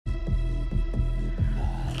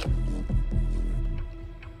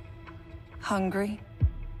Hungry?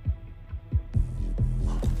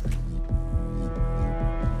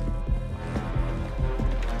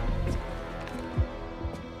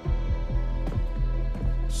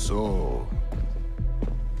 So,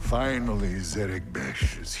 finally Zerek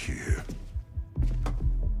Besh is here.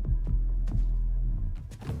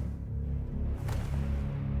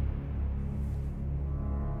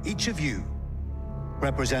 Each of you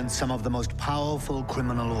represents some of the most powerful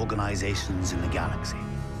criminal organizations in the galaxy.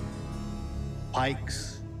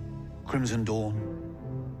 Pikes, Crimson Dawn,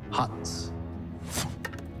 Huts.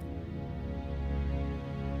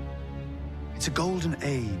 It's a golden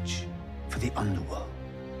age for the underworld.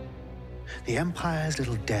 The Empire's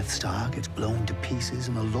little Death Star gets blown to pieces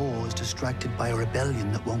and the law is distracted by a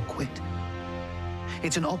rebellion that won't quit.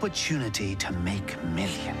 It's an opportunity to make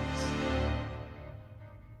millions.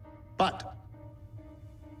 But,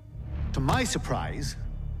 to my surprise,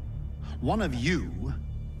 one of you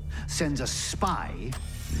sends a spy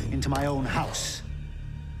into my own house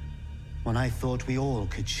when I thought we all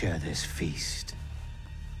could share this feast.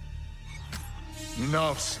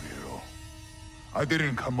 Enough, Zero. I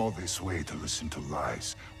didn't come all this way to listen to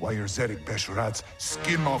lies, while your Zerek Besh rats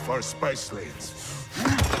skim off our spy slates.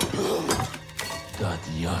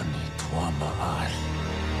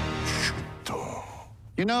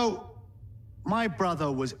 You know, my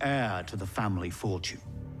brother was heir to the family fortune.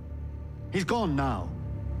 He's gone now.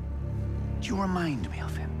 Do you remind me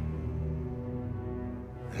of him?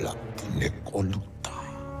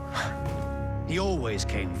 He always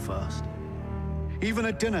came first. Even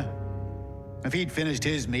at dinner. If he'd finished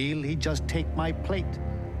his meal, he'd just take my plate.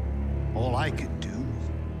 All I could do was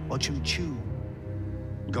watch him chew.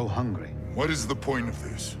 Go hungry. What is the point of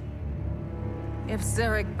this? If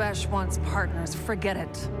Zerek Besh wants partners, forget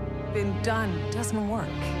it. Been done. Doesn't work.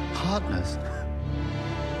 Partners?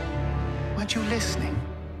 Weren't you listening?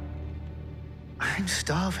 I'm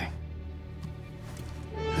starving.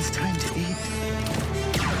 It's time to eat.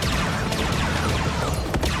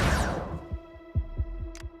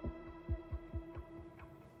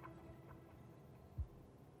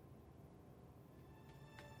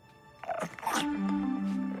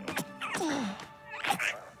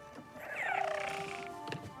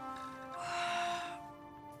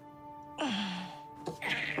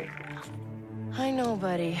 I know,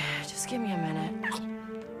 buddy. Just give me a minute.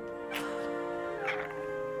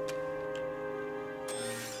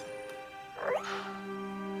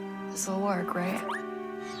 This'll work, right?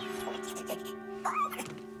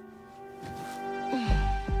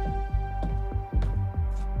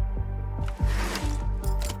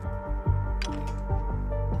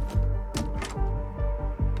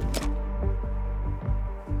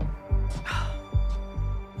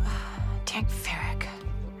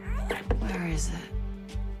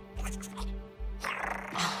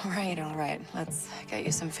 All right. Let's get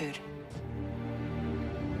you some food.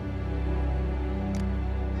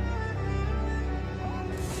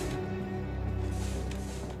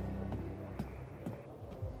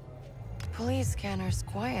 Police scanner's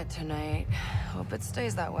quiet tonight. Hope it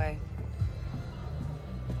stays that way.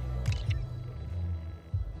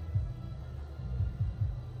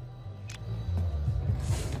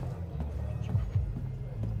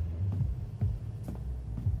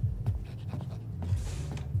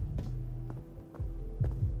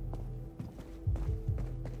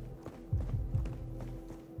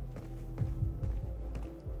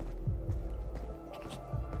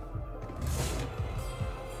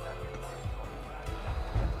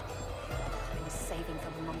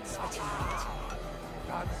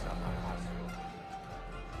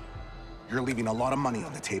 You're leaving a lot of money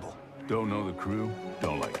on the table. Don't know the crew,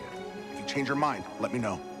 don't like it. If you change your mind, let me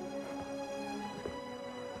know.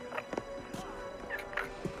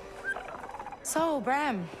 So,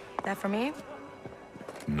 Bram, that for me?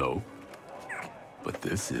 No. But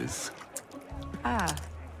this is. Ah,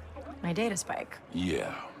 my data spike.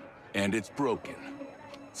 Yeah, and it's broken.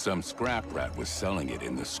 Some scrap rat was selling it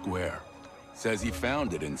in the square. Says he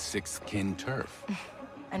found it in Sixth Kin turf.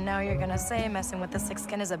 And now you're gonna say messing with the Sixth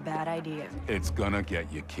Kin is a bad idea. It's gonna get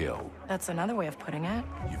you killed. That's another way of putting it.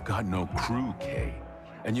 You've got no crew, Kay.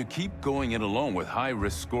 And you keep going it alone with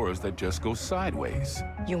high-risk scores that just go sideways.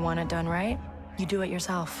 You want it done right? You do it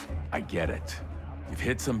yourself. I get it. You've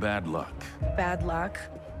hit some bad luck. Bad luck?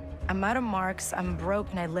 I'm out of marks, I'm broke,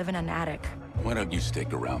 and I live in an attic. Why don't you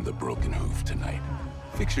stick around the Broken Hoof tonight?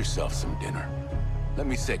 Fix yourself some dinner. Let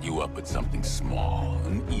me set you up with something small,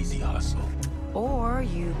 an easy hustle. Or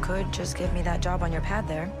you could just give me that job on your pad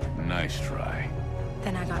there. Nice try.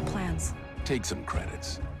 Then I got plans. Take some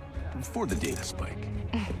credits. For the data spike.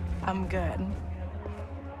 I'm good.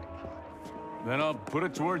 Then I'll put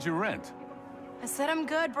it towards your rent. I said I'm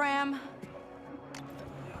good, Bram.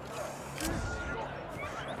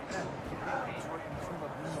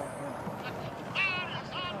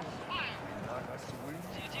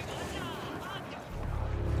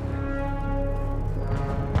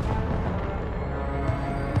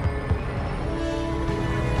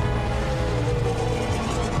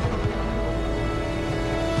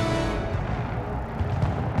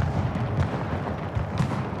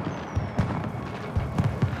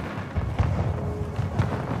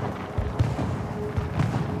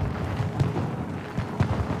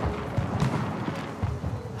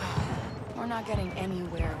 Not getting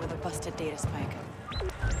anywhere with a busted data spike.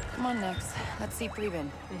 Come on, Nix. Let's see Preben.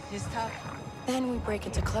 This is tough. Then we break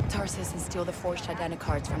into Kleptarsis and steal the forged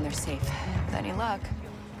identicards from their safe. With any luck,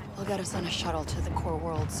 we'll get us on a shuttle to the core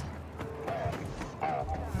worlds.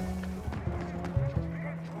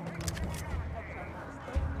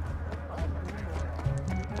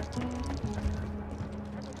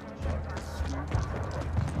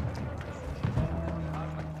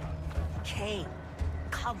 Kane,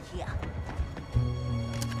 come here.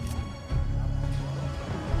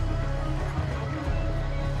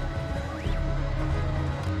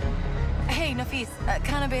 Hey, Nafis.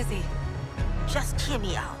 Kinda busy. Just hear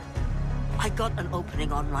me out. I got an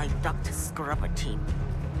opening on my Dr. Scrubber team.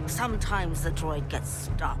 Sometimes the droid gets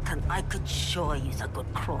stuck, and I could sure use a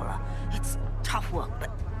good crawler. It's tough work, but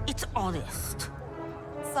it's honest.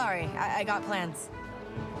 Sorry, I got plans.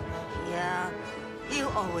 Yeah, you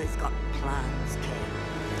always got plans, Kane.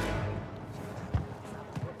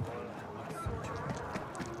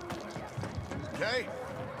 Hey,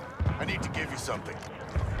 I need to give you something.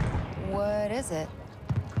 What is it?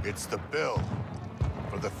 It's the bill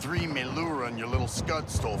for the 3 Meluran your little scud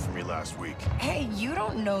stole from me last week. Hey, you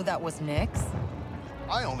don't know that was Nix.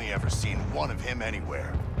 I only ever seen one of him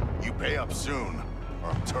anywhere. You pay up soon, or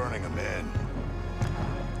I'm turning him in.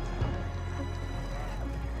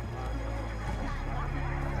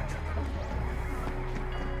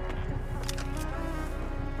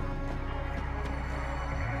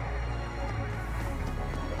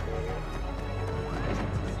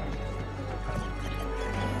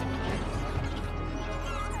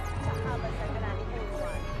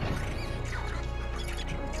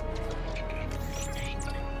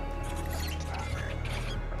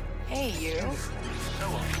 Hey, you. So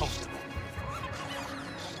uncomfortable.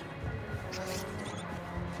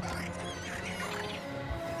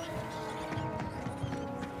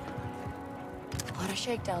 A lot of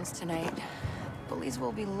shakedowns tonight. Bullies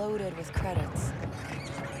will be loaded with credits.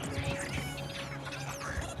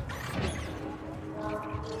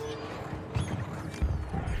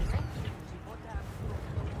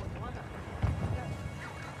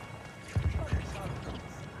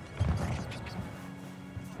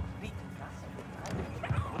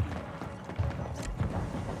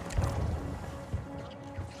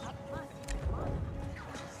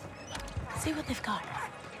 See what they've got.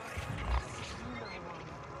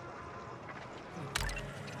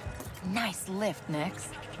 Nice lift, Nix.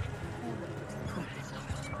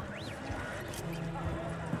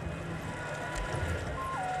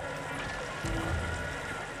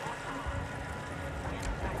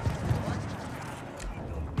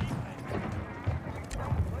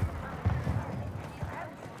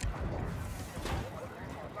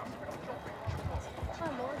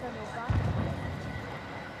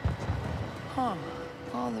 Huh.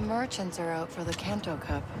 All the merchants are out for the Kanto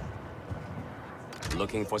Cup.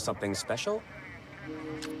 Looking for something special?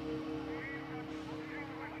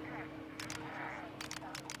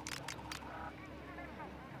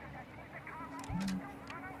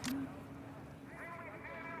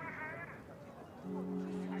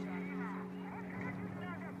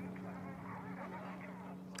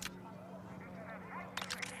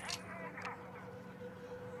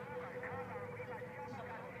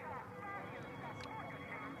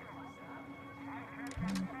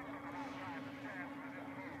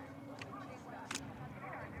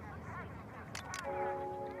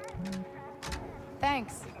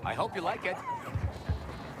 Thanks. I hope you like it.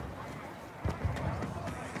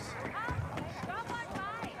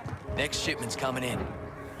 Next shipment's coming in.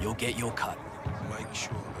 You'll get your cut. Make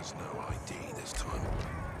sure there's no ID this time.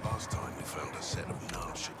 Last time we found a set of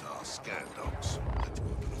Nar-Shaddaa scan dogs. Had to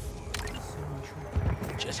open a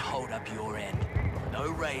file. Just hold up your end.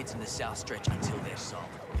 No raids in the South Stretch until they're solved.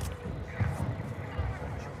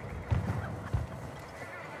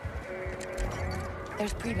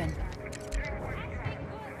 There's Preben.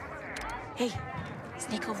 Hey,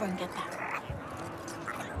 sneak over and get that.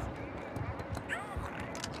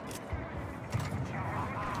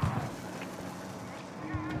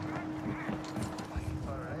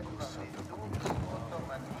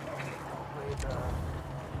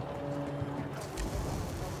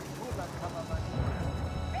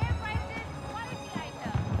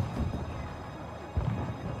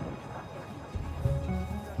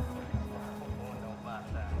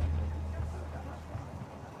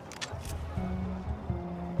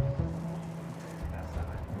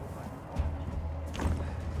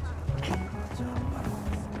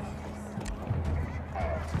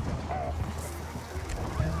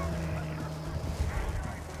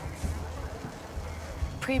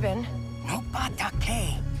 Preben. No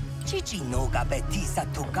patake. Chichi no gabetisa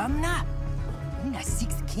tugamna. Una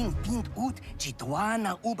 6 kin pint ut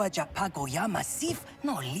chituana ubaja pagoyama sif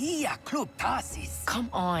no lia club tasis. Come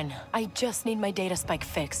on. I just need my data spike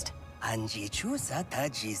fixed. Anji chusa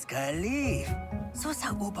tajis galif.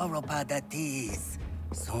 Sosa uba ropada tis.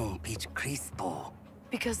 Soon pitch crispo.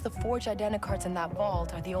 Because the forged identicards in that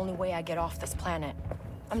vault are the only way I get off this planet.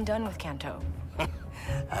 I'm done with Kanto.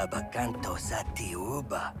 Abakanto sati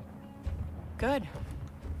uba. Good.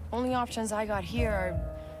 Only options I got here are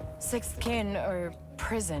sixth kin or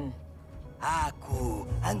prison. Aku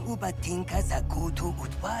an uba tinka zakutu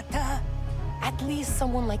utwata. At least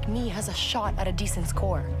someone like me has a shot at a decent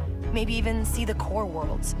score. Maybe even see the core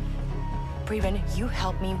worlds. Preben, you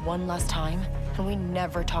help me one last time, and we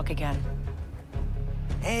never talk again.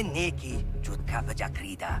 Hey, Nikki, chut kapa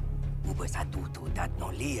jakrida. Uba satutu dat no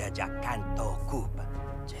lia jakanto kupa.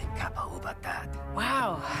 Je kapa uba dat.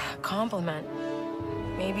 Wow, compliment.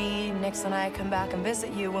 Maybe Nix and I come back and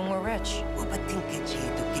visit you when we're rich. Uba tinkechi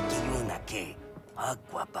to kikiyuna ke.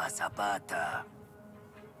 Agua pasabata.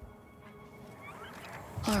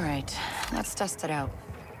 All right, let's test it out.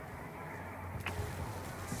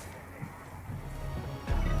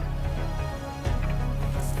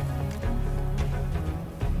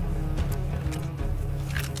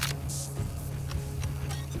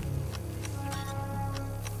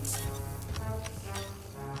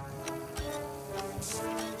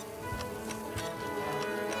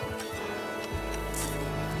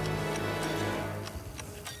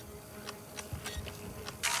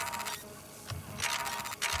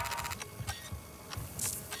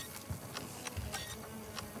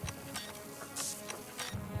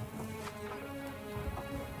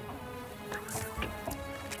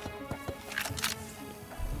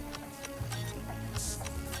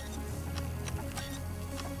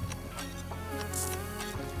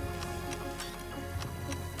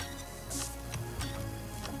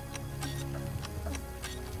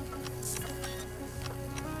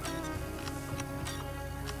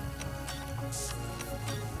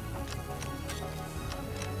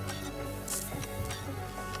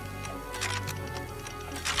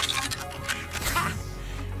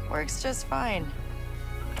 Works just fine.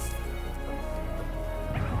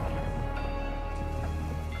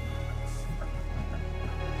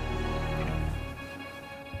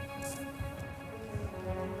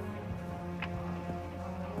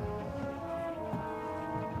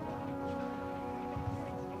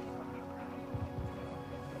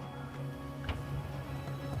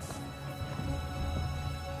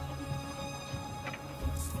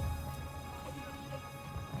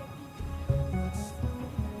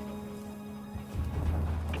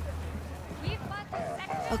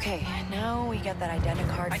 Okay, now we get that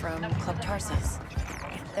identicard from Club Tarsus.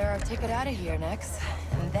 They're our ticket out of here next.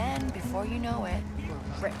 And then, before you know it,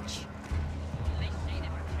 we're rich.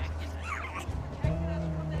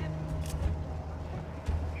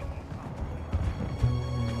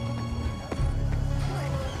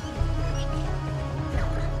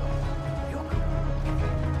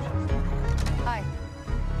 Hi.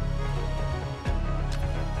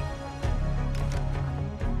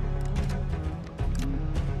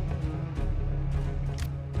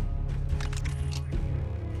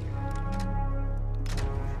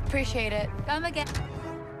 Appreciate it. Come again.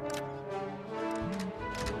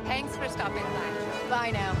 Thanks for stopping by.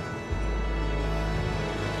 Bye now.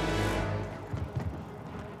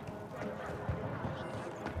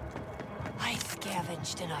 I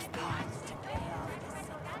scavenged enough parts to pay off this.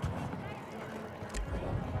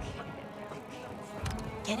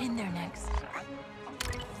 Get in there next.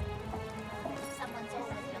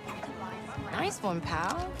 Nice one,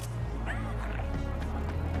 pal.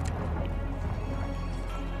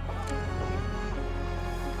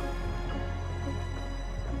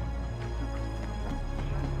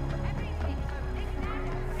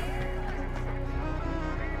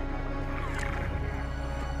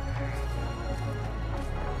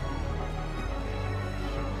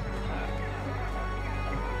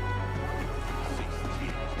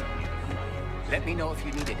 Let me know if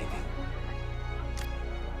you need anything.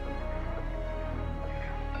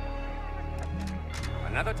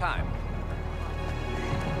 Another time.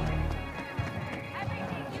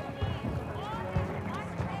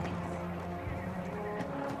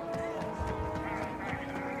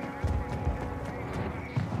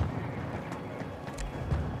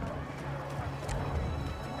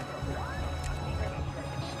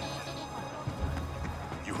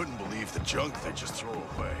 You wouldn't believe the junk they just throw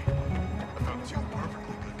away. I found two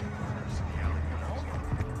perfectly good converters in the alley.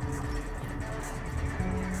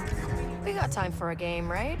 We got time for a game,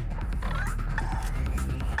 right?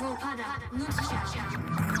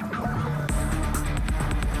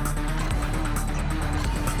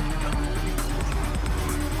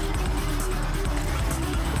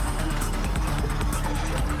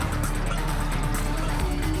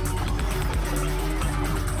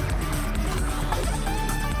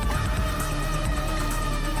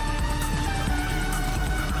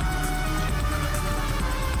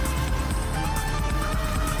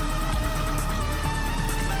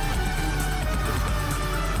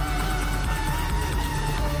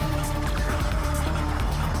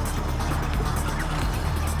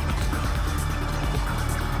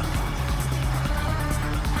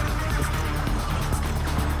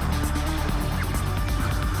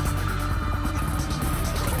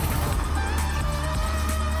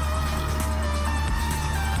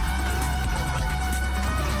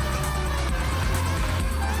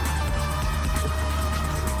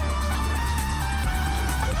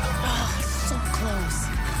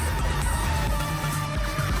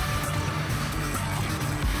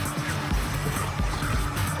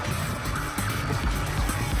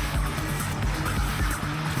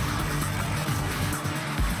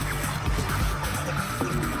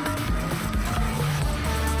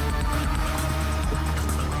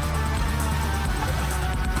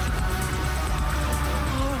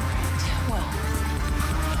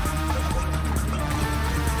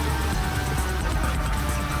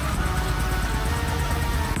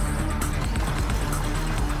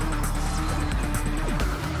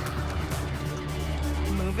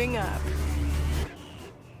 Moving up.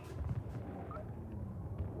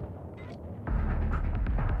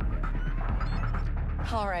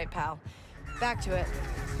 All right, pal. Back to it.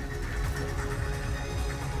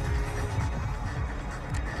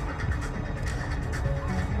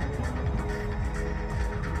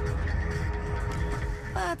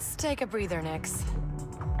 Let's take a breather, Nix.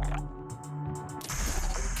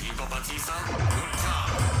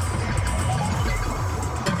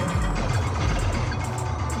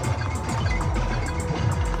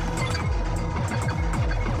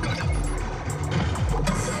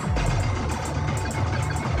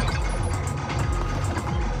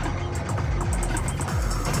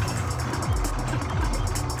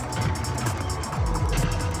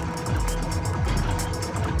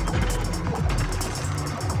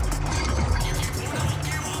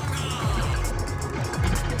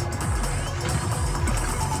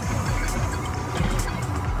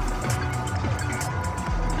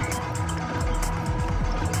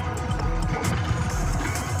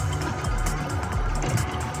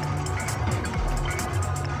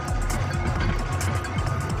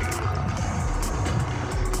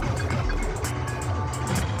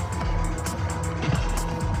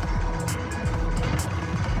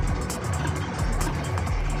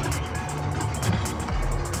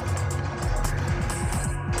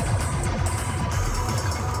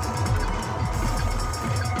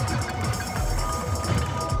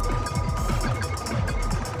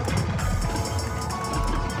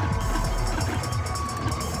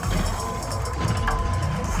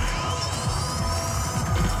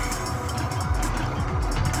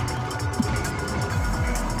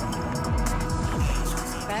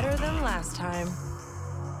 Better than last time.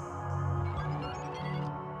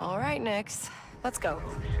 All right, Nix. Let's go.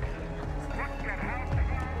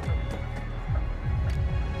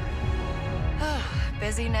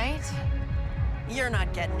 Busy night? You're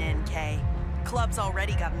not getting in, Kay. Club's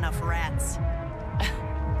already got enough rats.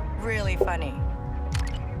 Really funny.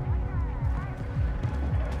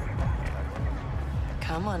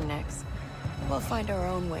 Come on, Nix. We'll find our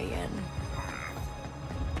own way in.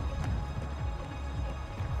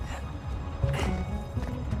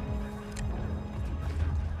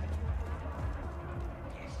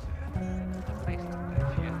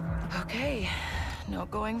 Okay, no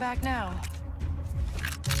going back now.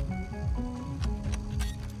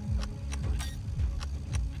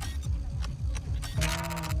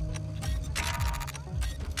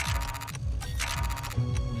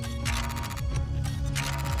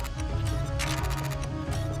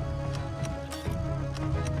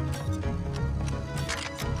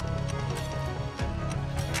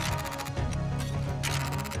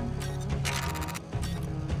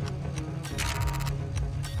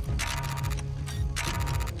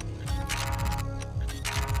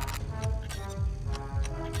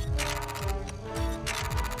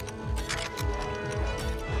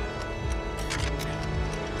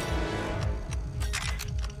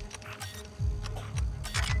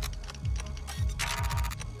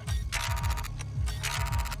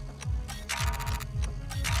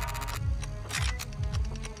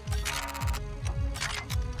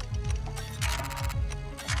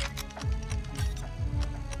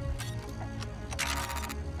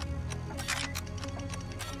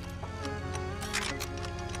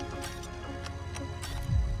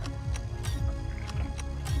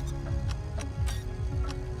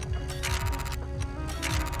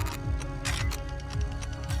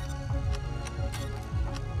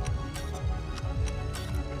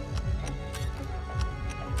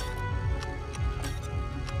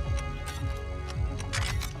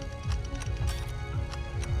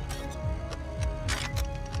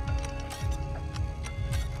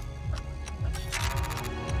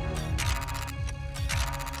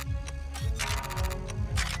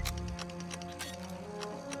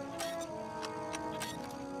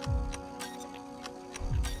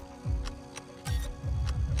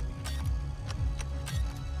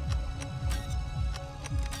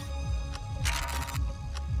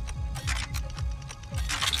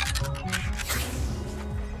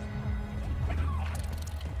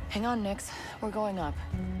 Hang on, Nix. We're going up.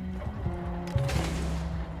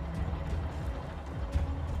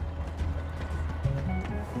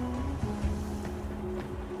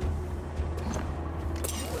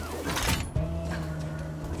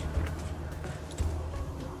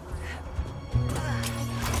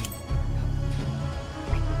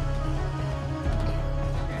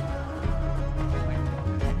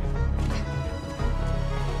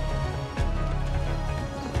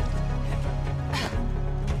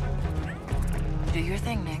 Do your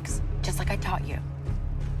thing, Nix. Just like I taught you.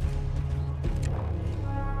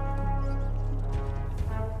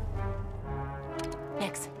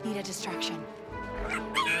 Nix, need a distraction.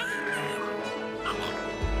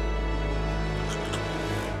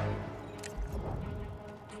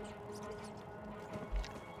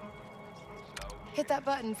 Hit that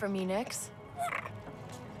button for me, Nix.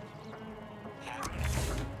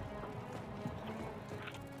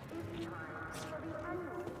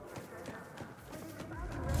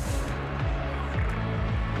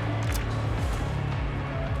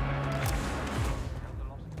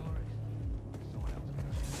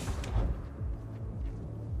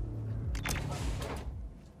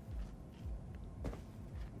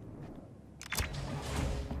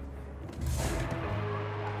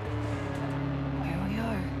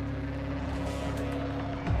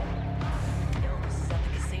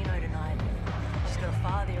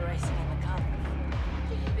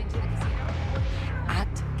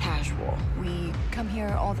 We come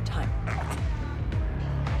here all the time.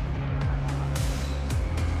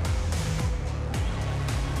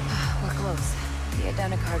 We're close. The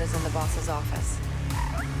identicard is in the boss's office.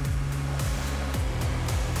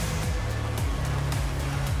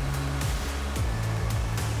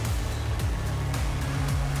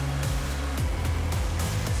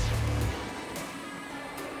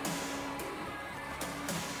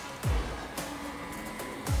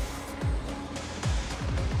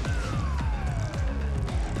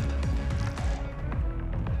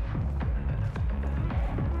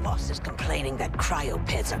 Boss is complaining that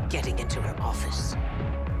cryopeds are getting into her office.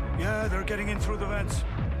 Yeah, they're getting in through the vents.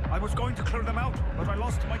 I was going to clear them out, but I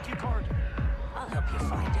lost my key card. I'll help you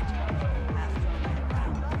find it.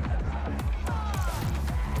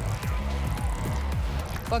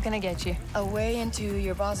 What can I get you? A way into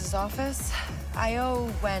your boss's office? I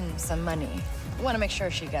owe Wen some money. Want to make sure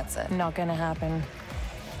she gets it. Not gonna happen.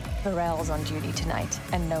 Varel's on duty tonight,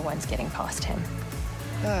 and no one's getting past him.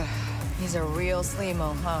 He's a real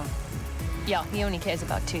sleemo, huh? Yeah, he only cares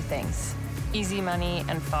about two things. Easy money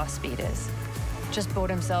and fast speeders. Just bought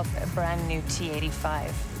himself a brand new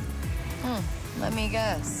T-85. Let me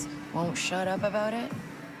guess. Won't shut up about it?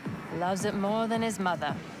 Loves it more than his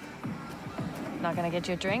mother. Not gonna get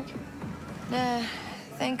you a drink? Nah,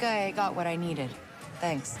 think I got what I needed.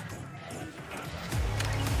 Thanks.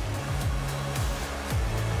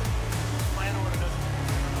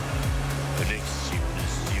 The next ship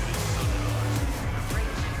is due in sunrise.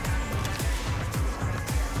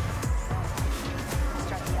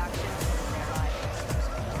 Start the action when they arrive.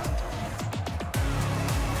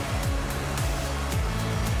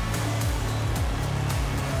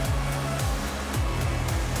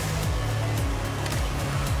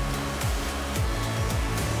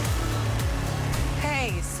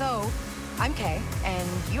 Hey, so, I'm Kay, and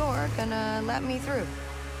you're gonna let me through.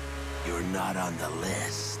 You're not on the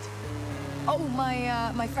list. Oh,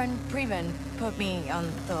 my friend Preben put me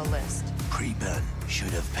on the list. Preben should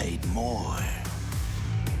have paid more.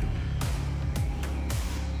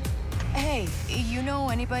 Hey, you know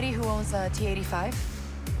anybody who owns a T-85?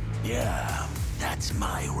 Yeah, that's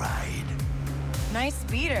my ride. Nice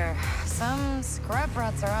speeder. Some scrap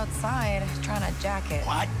rats are outside trying to jack it.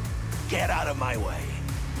 What? Get out of my way.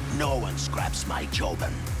 No one scraps my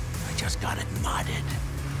Jobin. I just got it modded.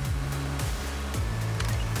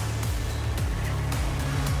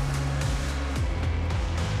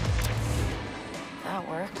 That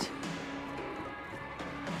worked.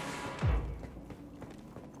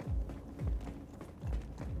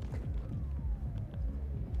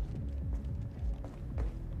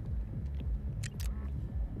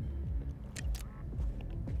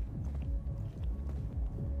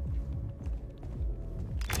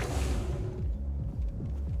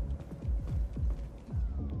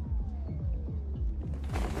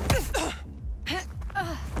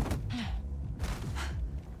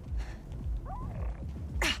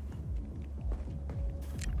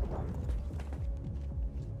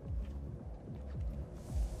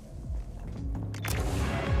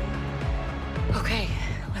 Okay,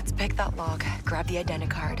 let's pick that log, grab the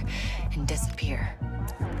identicard, and disappear.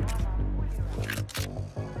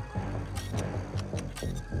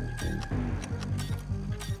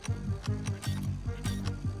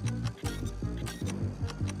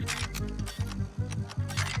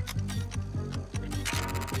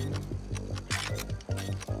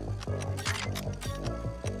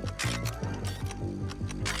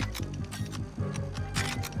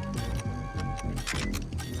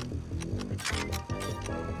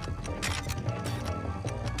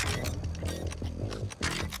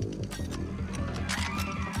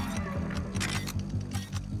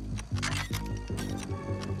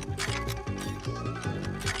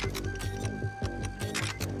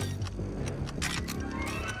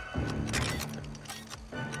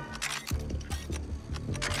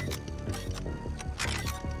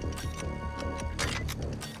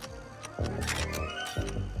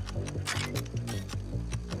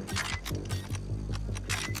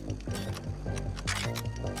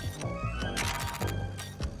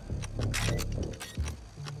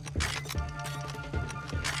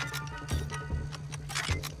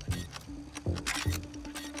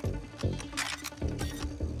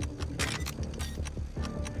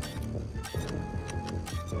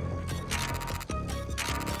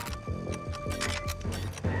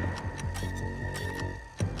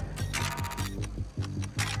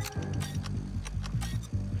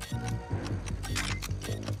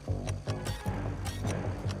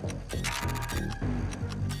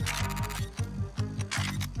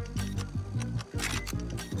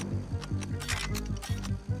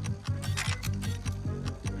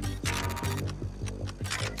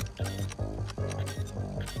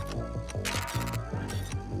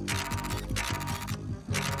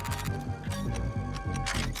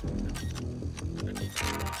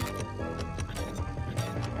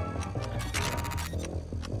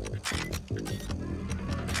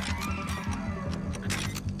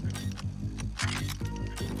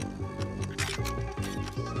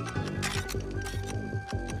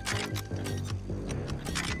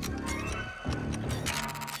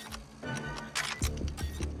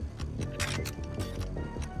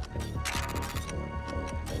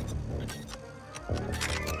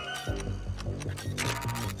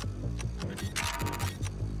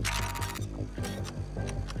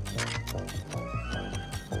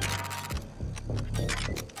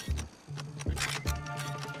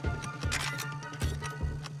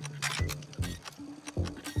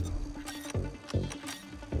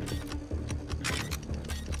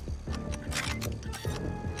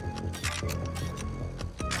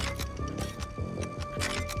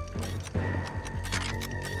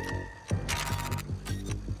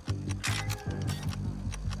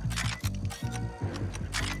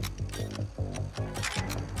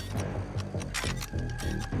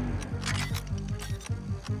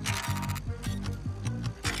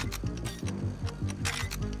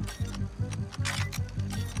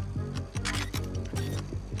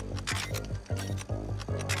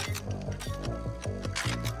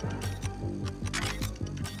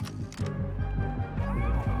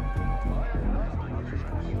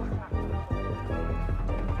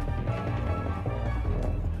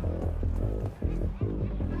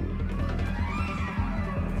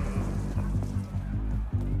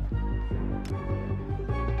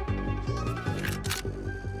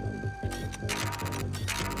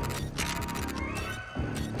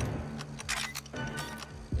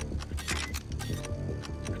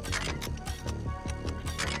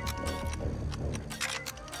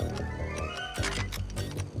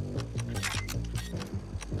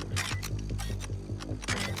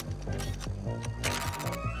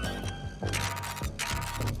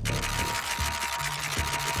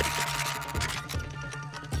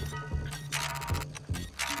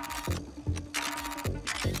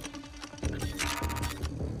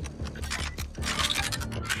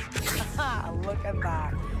 Look at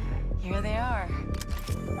that. Here they are.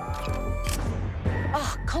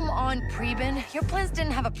 Oh, come on, Preben. Your plans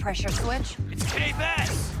didn't have a pressure switch. It's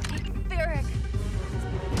K-Bass! Varric.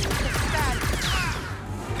 It's bad.